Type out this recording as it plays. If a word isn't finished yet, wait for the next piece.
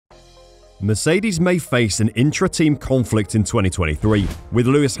Mercedes may face an intra-team conflict in 2023, with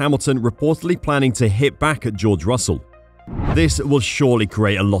Lewis Hamilton reportedly planning to hit back at George Russell. This will surely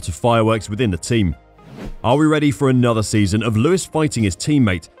create a lot of fireworks within the team. Are we ready for another season of Lewis fighting his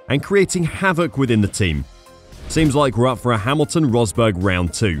teammate and creating havoc within the team? Seems like we're up for a Hamilton-Rosberg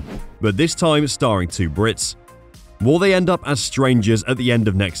round 2, but this time starring two Brits. Will they end up as strangers at the end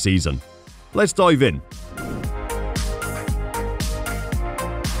of next season? Let's dive in.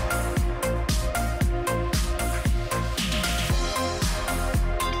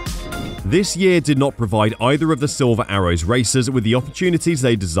 This year did not provide either of the Silver Arrows racers with the opportunities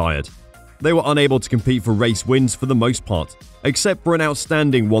they desired. They were unable to compete for race wins for the most part, except for an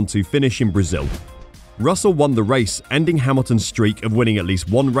outstanding 1-2 finish in Brazil. Russell won the race, ending Hamilton's streak of winning at least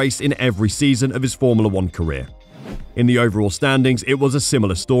one race in every season of his Formula One career. In the overall standings, it was a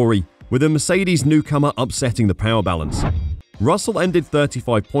similar story, with a Mercedes newcomer upsetting the power balance. Russell ended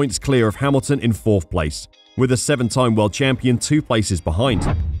 35 points clear of Hamilton in 4th place, with a 7-time world champion 2 places behind.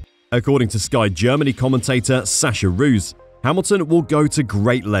 According to Sky Germany commentator Sascha Roos, Hamilton will go to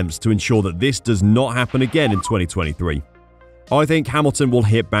great lengths to ensure that this does not happen again in 2023. I think Hamilton will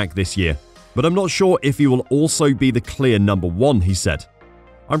hit back this year, but I'm not sure if he will also be the clear number 1, he said.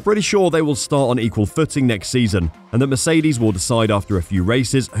 I'm pretty sure they will start on equal footing next season, and that Mercedes will decide after a few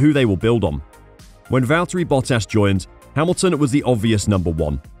races who they will build on. When Valtteri Bottas joined, Hamilton was the obvious number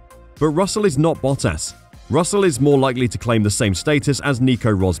 1. But Russell is not Bottas. Russell is more likely to claim the same status as Nico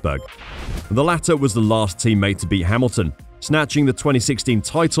Rosberg. The latter was the last teammate to beat Hamilton, snatching the 2016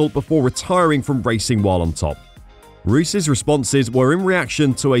 title before retiring from racing while on top. Roos's responses were in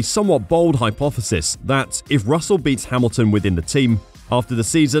reaction to a somewhat bold hypothesis that if Russell beats Hamilton within the team, after the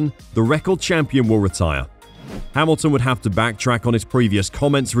season, the record champion will retire. Hamilton would have to backtrack on his previous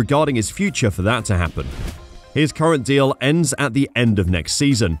comments regarding his future for that to happen. His current deal ends at the end of next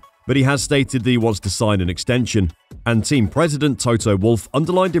season, but he has stated that he wants to sign an extension, and team president Toto Wolff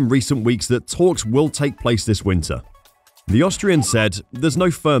underlined in recent weeks that talks will take place this winter. The Austrian said, "There's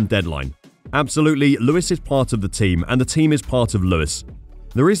no firm deadline. Absolutely, Lewis is part of the team and the team is part of Lewis.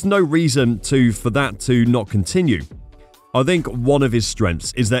 There is no reason for that to not continue. I think one of his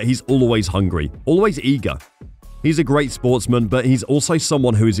strengths is that he's always hungry, always eager. He's a great sportsman, but he's also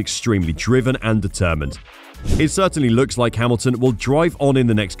someone who is extremely driven and determined. It certainly looks like Hamilton will drive on in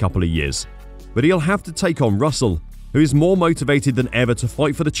the next couple of years, but he'll have to take on Russell, who is more motivated than ever to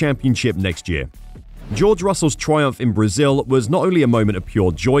fight for the championship next year." George Russell's triumph in Brazil was not only a moment of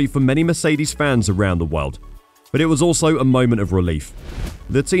pure joy for many Mercedes fans around the world, but it was also a moment of relief.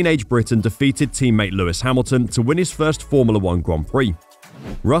 The teenage Briton defeated teammate Lewis Hamilton to win his first Formula One Grand Prix.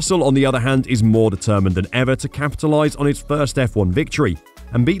 Russell, on the other hand, is more determined than ever to capitalize on his first F1 victory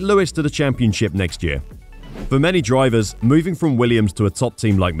and beat Lewis to the championship next year. For many drivers, moving from Williams to a top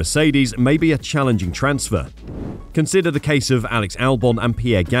team like Mercedes may be a challenging transfer. Consider the case of Alex Albon and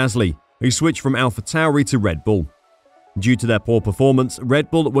Pierre Gasly, who switched from AlphaTauri to Red Bull. Due to their poor performance, Red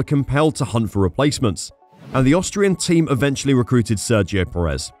Bull were compelled to hunt for replacements, and the Austrian team eventually recruited Sergio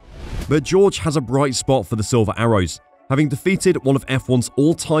Perez. But George has a bright spot for the Silver Arrows, having defeated one of F1's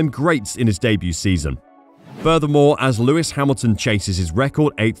all-time greats in his debut season. Furthermore, as Lewis Hamilton chases his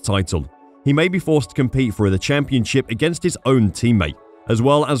record 8th title, he may be forced to compete for the championship against his own teammate, as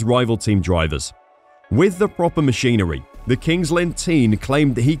well as rival team drivers. With the proper machinery, the King's Lynn teen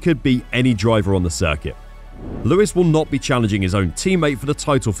claimed that he could beat any driver on the circuit. Lewis will not be challenging his own teammate for the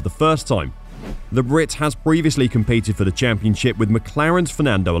title for the first time. The Brit has previously competed for the championship with McLaren's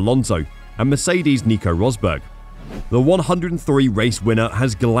Fernando Alonso and Mercedes' Nico Rosberg. The 103 race winner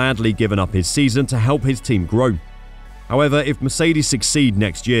has gladly given up his season to help his team grow. However, if Mercedes succeed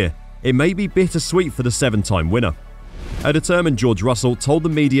next year, it may be bittersweet for the 7-time winner. A determined George Russell told the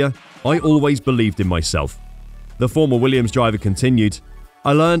media, "I always believed in myself." The former Williams driver continued,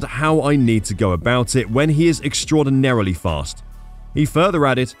 "I learned how I need to go about it when he is extraordinarily fast." He further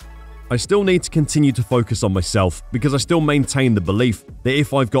added, "I still need to continue to focus on myself because I still maintain the belief that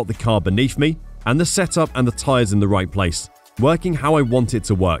if I've got the car beneath me and the setup and the tyres in the right place, working how I want it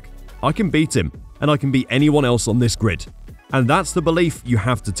to work, I can beat him and I can beat anyone else on this grid. And that's the belief you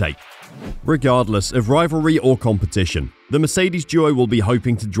have to take." Regardless of rivalry or competition, the Mercedes duo will be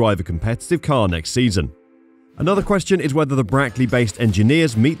hoping to drive a competitive car next season. Another question is whether the Brackley-based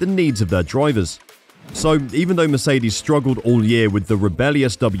engineers meet the needs of their drivers. So, even though Mercedes struggled all year with the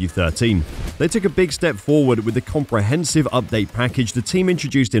rebellious W13, they took a big step forward with the comprehensive update package the team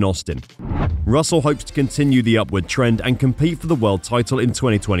introduced in Austin. Russell hopes to continue the upward trend and compete for the world title in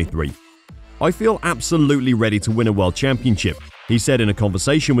 2023. "I feel absolutely ready to win a world championship," he said in a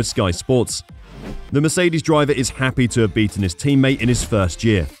conversation with Sky Sports. The Mercedes driver is happy to have beaten his teammate in his first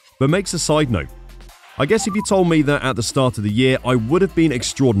year, but makes a side note. I guess if you told me that at the start of the year, I would have been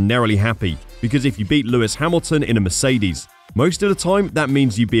extraordinarily happy, because if you beat Lewis Hamilton in a Mercedes, most of the time that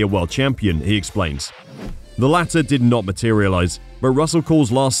means you'd be a world champion, he explains. The latter did not materialize, but Russell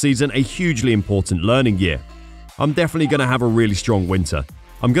calls last season a hugely important learning year. I'm definitely going to have a really strong winter.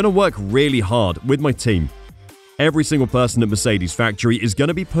 I'm going to work really hard with my team. Every single person at Mercedes factory is going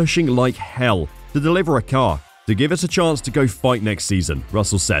to be pushing like hell to deliver a car, to give us a chance to go fight next season,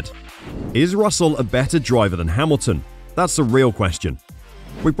 Russell said. Is Russell a better driver than Hamilton? That's the real question.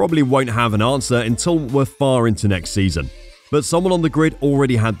 We probably won't have an answer until we're far into next season, but someone on the grid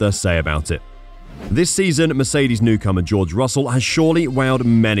already had their say about it. This season, Mercedes newcomer George Russell has surely wowed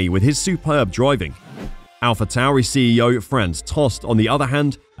many with his superb driving. AlphaTauri CEO Franz Tost, on the other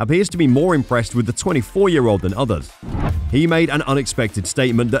hand, appears to be more impressed with the 24-year-old than others. He made an unexpected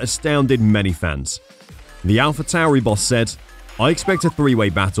statement that astounded many fans. The AlphaTauri boss said, "I expect a three-way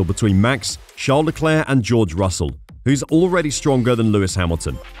battle between Max, Charles Leclerc and George Russell, who's already stronger than Lewis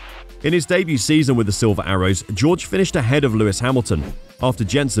Hamilton." In his debut season with the Silver Arrows, George finished ahead of Lewis Hamilton, after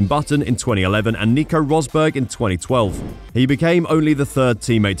Jenson Button in 2011 and Nico Rosberg in 2012. He became only the third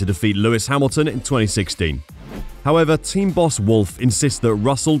teammate to defeat Lewis Hamilton in 2016. However, team boss Wolff insists that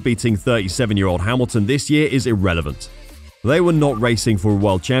Russell beating 37-year-old Hamilton this year is irrelevant. They were not racing for a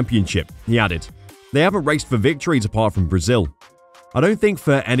world championship, he added. They haven't raced for victories apart from Brazil. I don't think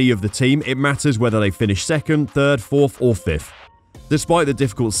for any of the team it matters whether they finish second, third, fourth or fifth. Despite the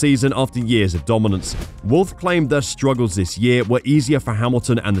difficult season after years of dominance, Wolff claimed their struggles this year were easier for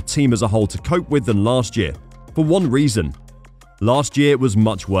Hamilton and the team as a whole to cope with than last year, for one reason. Last year was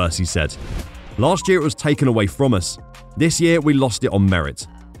much worse, he said. Last year it was taken away from us. This year we lost it on merit.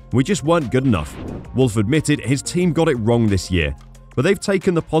 We just weren't good enough. Wolff admitted his team got it wrong this year, but they've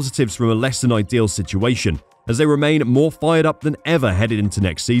taken the positives from a less than ideal situation as they remain more fired up than ever headed into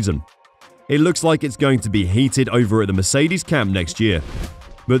next season. It looks like it's going to be heated over at the Mercedes camp next year.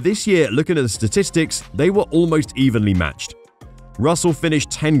 But this year, looking at the statistics, they were almost evenly matched. Russell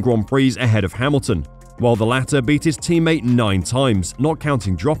finished 10 Grand Prix ahead of Hamilton, while the latter beat his teammate 9 times, not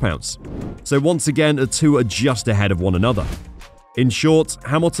counting dropouts. So once again, the two are just ahead of one another. In short,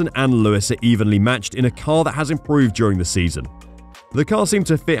 Hamilton and Lewis are evenly matched in a car that has improved during the season. The car seemed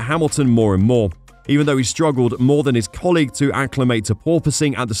to fit Hamilton more and more, even though he struggled more than his colleague to acclimate to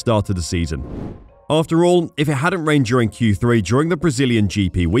porpoising at the start of the season. After all, if it hadn't rained during Q3 during the Brazilian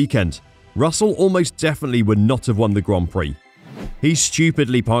GP weekend, Russell almost definitely would not have won the Grand Prix. He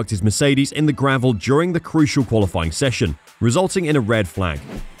stupidly parked his Mercedes in the gravel during the crucial qualifying session, resulting in a red flag.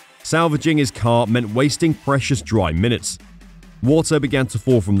 Salvaging his car meant wasting precious dry minutes. Water began to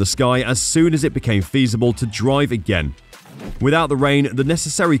fall from the sky as soon as it became feasible to drive again. Without the rain, the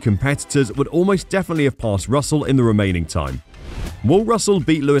necessary competitors would almost definitely have passed Russell in the remaining time. Will Russell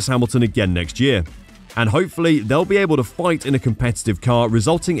beat Lewis Hamilton again next year? And hopefully they'll be able to fight in a competitive car,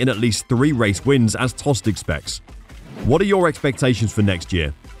 resulting in at least 3 race wins as Tost expects. What are your expectations for next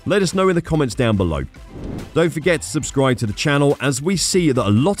year? Let us know in the comments down below. Don't forget to subscribe to the channel, as we see that a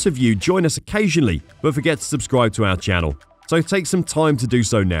lot of you join us occasionally but forget to subscribe to our channel, so take some time to do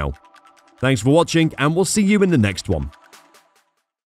so now. Thanks for watching, and we'll see you in the next one.